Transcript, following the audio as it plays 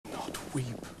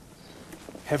weep.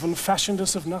 Heaven fashioned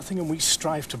us of nothing, and we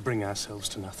strive to bring ourselves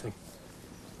to nothing.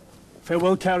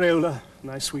 Farewell, Cariola,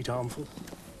 thy sweet armful.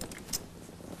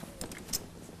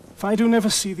 If I do never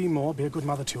see thee more, be a good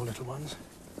mother to your little ones.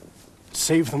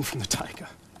 Save them from the tiger.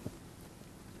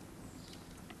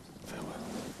 Farewell.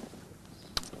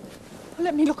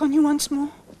 Let me look on you once more,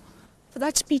 for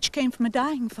that speech came from a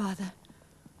dying father.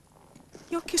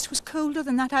 Your kiss was colder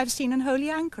than that I've seen in holy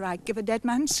anchorite give a dead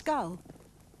man's skull.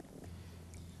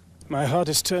 My heart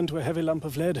is turned to a heavy lump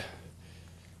of lead,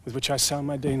 with which I sound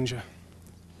my danger.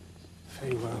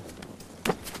 Farewell.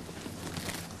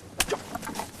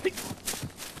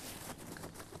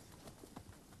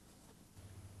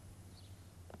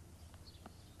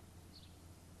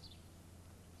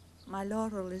 My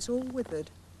laurel is all withered.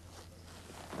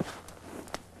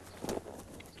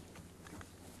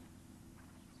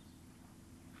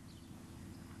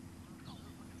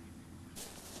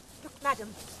 Look, madam,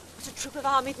 what a troop of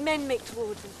armed men make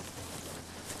towards us.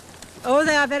 Oh,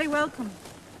 they are very welcome.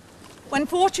 When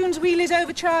fortune's wheel is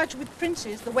overcharged with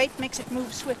princes, the weight makes it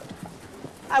move swift.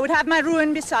 I would have my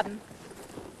ruin be sudden.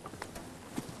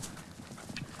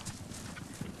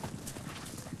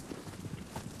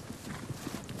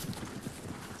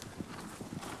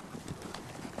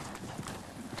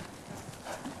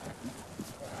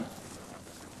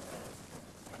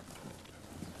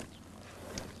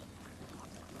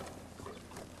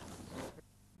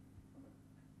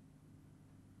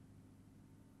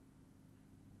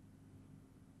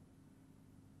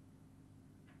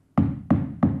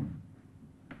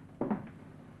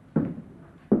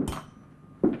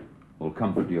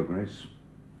 Comfort, your grace.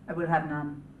 I will have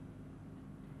none.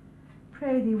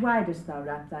 Pray thee, why dost thou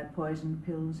wrap thy poisoned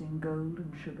pills in gold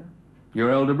and sugar? Your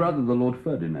elder brother, the Lord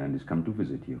Ferdinand, is come to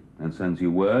visit you, and sends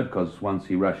you word, 'cause once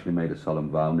he rashly made a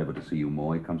solemn vow never to see you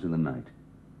more. He comes in the night.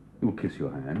 He will kiss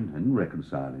your hand and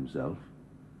reconcile himself,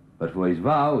 but for his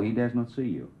vow he dares not see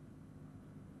you.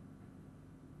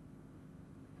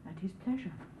 At his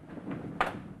pleasure.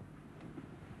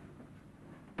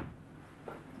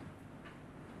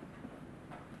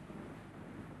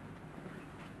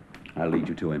 I'll lead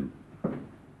you to him.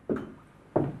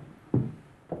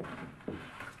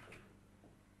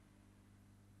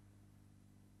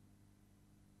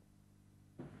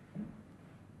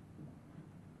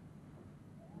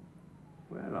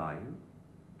 Where are you?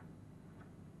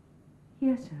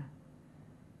 Here, sir.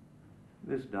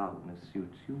 This darkness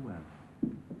suits you well.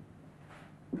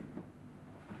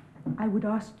 I would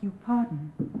ask you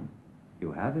pardon.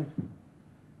 You have it.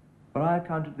 For I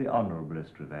count it the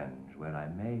honorablest revenge, where I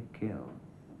may kill,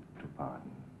 to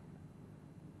pardon.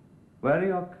 Where are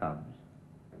your cubs?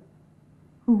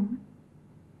 Whom?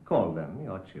 Call them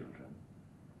your children.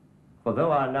 For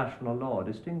though our national law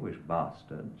distinguish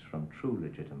bastards from true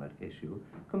legitimate issue,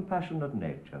 compassionate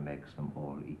nature makes them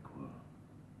all equal.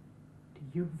 Do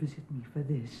you visit me for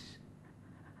this?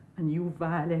 And you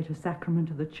violate a sacrament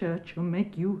of the church who'll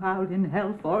make you howl in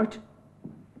hell for it?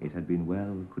 It had been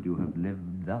well could you have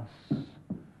lived thus,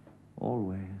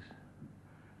 always.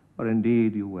 For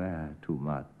indeed you wear too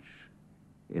much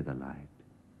i' the light.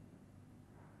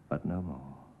 But no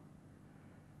more.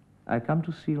 I come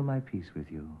to seal my peace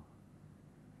with you.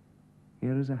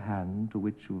 Here is a hand to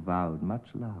which you vowed much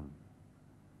love.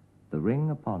 The ring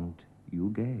upon't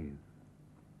you gave.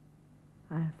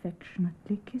 I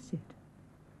affectionately kiss it.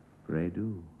 Pray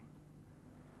do,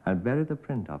 and bury the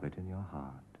print of it in your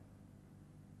heart.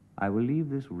 I will leave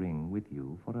this ring with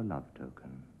you for a love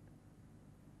token,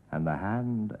 and the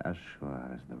hand as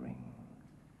sure as the ring.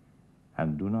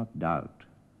 And do not doubt,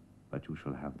 but you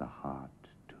shall have the heart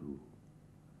too.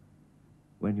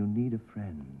 When you need a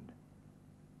friend,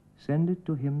 send it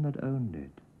to him that owned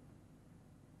it.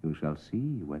 You shall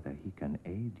see whether he can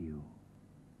aid you.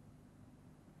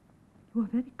 You are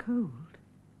very cold.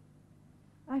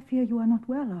 I fear you are not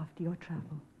well after your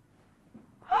travel.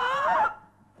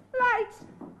 Lights!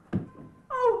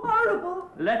 Oh, horrible!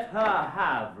 Let her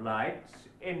have lights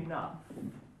enough.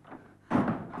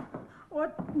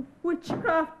 What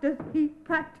witchcraft doth he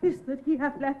practice that he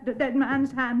hath left a dead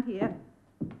man's hand here?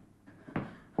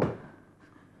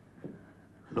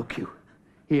 Look you,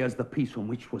 here's the piece on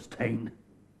which was ta'en.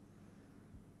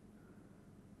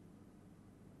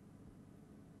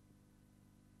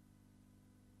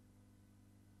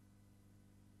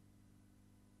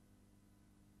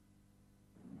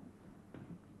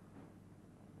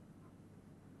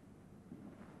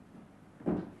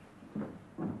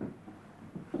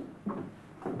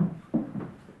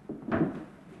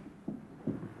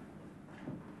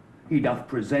 He doth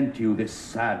present you this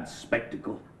sad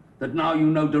spectacle, that now you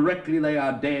know directly they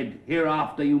are dead,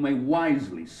 hereafter you may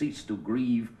wisely cease to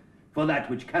grieve, for that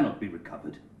which cannot be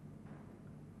recovered.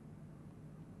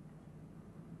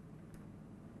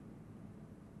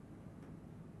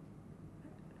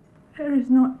 There is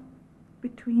not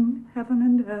between heaven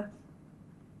and earth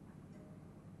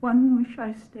one wish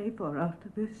I stay for after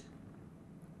this.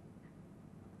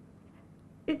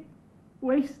 It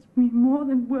wastes me more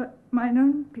than worth mine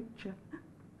own picture,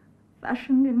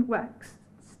 fashioned in wax,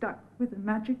 stuck with a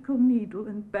magical needle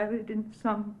and buried in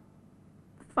some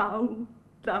foul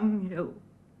dunghill.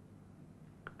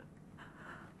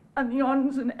 And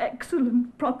yon's an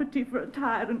excellent property for a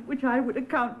tyrant, which I would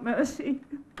account mercy.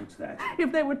 What's that?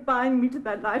 If they would bind me to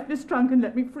their lifeless trunk and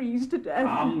let me freeze to death.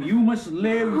 Come, you must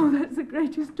live. Oh, that's the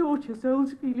greatest torture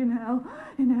souls feel in hell.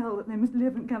 In hell, that they must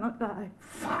live and cannot die.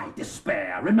 Fie,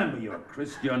 despair. Remember you're a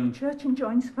Christian. Church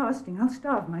enjoins fasting. I'll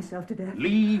starve myself to death.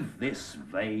 Leave this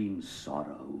vain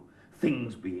sorrow.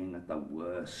 Things being at the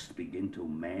worst begin to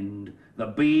mend. The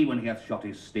bee, when he hath shot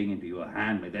his sting into your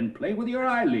hand, may then play with your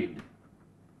eyelid.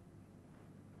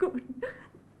 Good,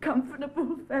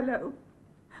 comfortable fellow.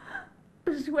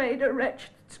 Persuade a wretch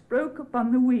that's broke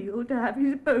upon the wheel to have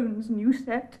his bones new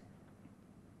set.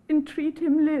 Entreat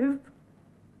him live,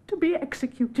 to be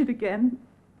executed again.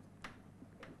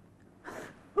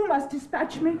 Who must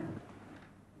dispatch me?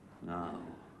 Now,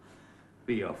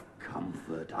 be of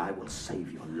comfort. I will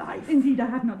save your life. Indeed, I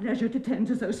have not leisure to tend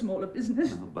to so small a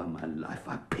business. Oh, by my life,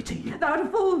 I pity you. Thou art a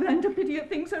fool, then, to pity a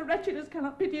thing so wretched as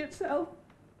cannot pity itself.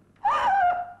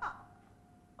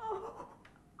 Oh,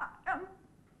 I am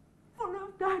full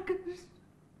of daggers.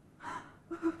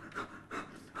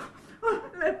 Oh,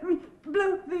 let me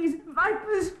blow these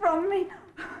vipers from me.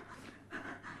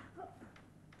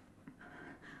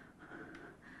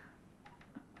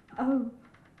 Oh,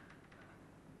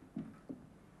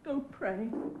 go pray.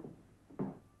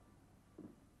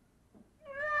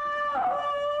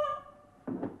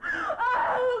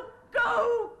 Oh,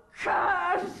 go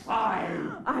curse!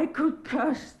 I could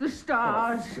curse the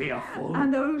stars. Oh, fearful.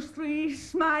 And those 3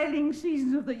 smiling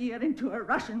seasons of the year into a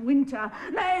Russian winter.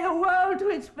 Lay the world to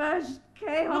its first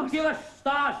chaos. Look, the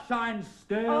stars shine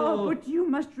still. Oh, but you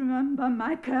must remember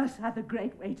my curse hath a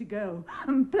great way to go,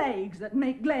 and plagues that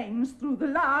make lanes through the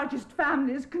largest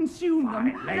families consume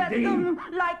them. Fine, Let lady. them,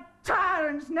 like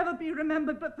tyrants, never be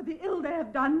remembered but for the ill they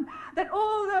have done, that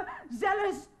all the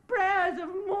zealous prayers of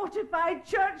mortified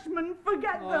churchmen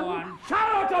forget them.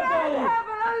 Uncharitable! Let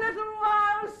heaven a little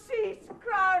while cease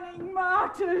crowning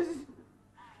martyrs.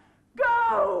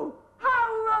 Go,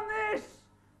 howl on this,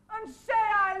 and say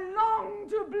I long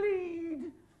to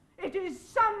bleed. It is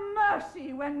some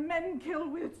mercy when men kill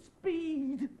with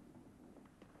speed.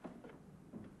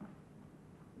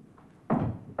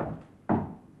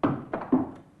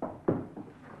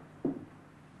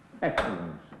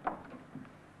 Excellent.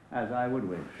 As I would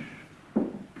wish.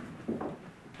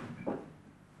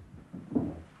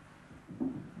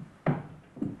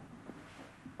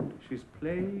 She's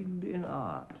plagued in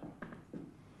art.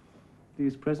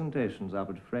 These presentations are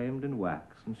but framed in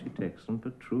wax, and she takes them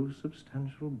for true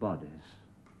substantial bodies.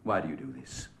 Why do you do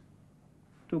this?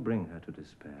 To bring her to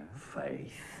despair.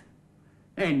 Faith.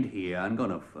 End here and go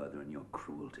no further in your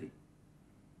cruelty.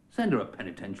 Send her a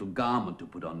penitential garment to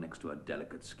put on next to her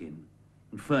delicate skin,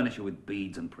 and furnish her with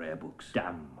beads and prayer books.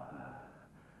 Damn her.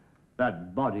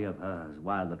 That body of hers,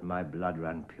 while that my blood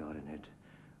ran pure in it,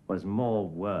 was more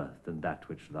worth than that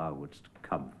which thou wouldst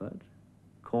comfort,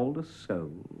 called a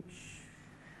soul.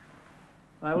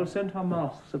 I will send her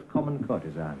masks of common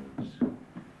courtesans,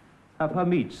 have her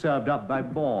meat served up by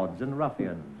bawds and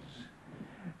ruffians,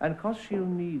 and 'cause she'll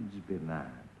needs be mad,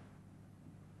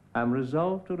 am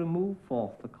resolved to remove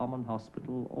forth the common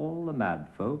hospital all the mad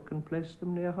folk and place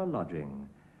them near her lodging.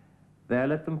 There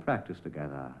let them practice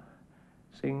together,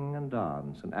 sing and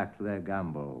dance and act their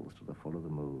gambols to the full of the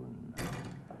moon.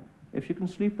 If she can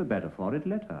sleep the better for it,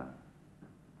 let her.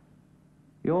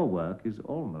 Your work is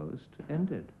almost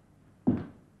ended.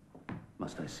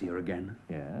 Must I see her again?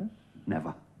 Yes,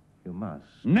 Never. you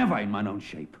must. Never in mine own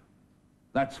shape.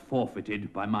 That's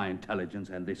forfeited by my intelligence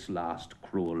and this last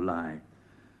cruel lie.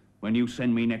 When you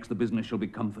send me next, the business shall be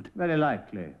comfort. Very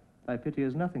likely. Thy pity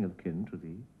is nothing of kin to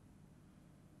thee.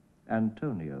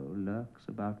 Antonio lurks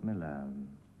about Milan.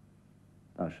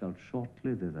 Thou shalt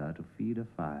shortly thither to feed a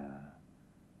fire,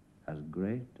 as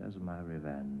great as my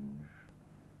revenge.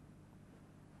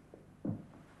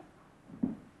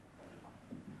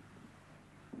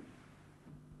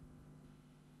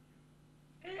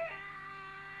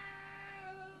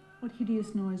 What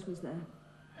hideous noise was there?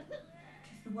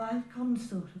 'Tis the wild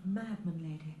consort of madman,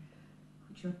 lady,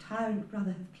 which your tyrant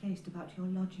brother hath placed about your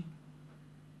lodging.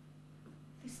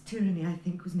 This tyranny, I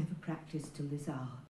think, was never practised till this hour.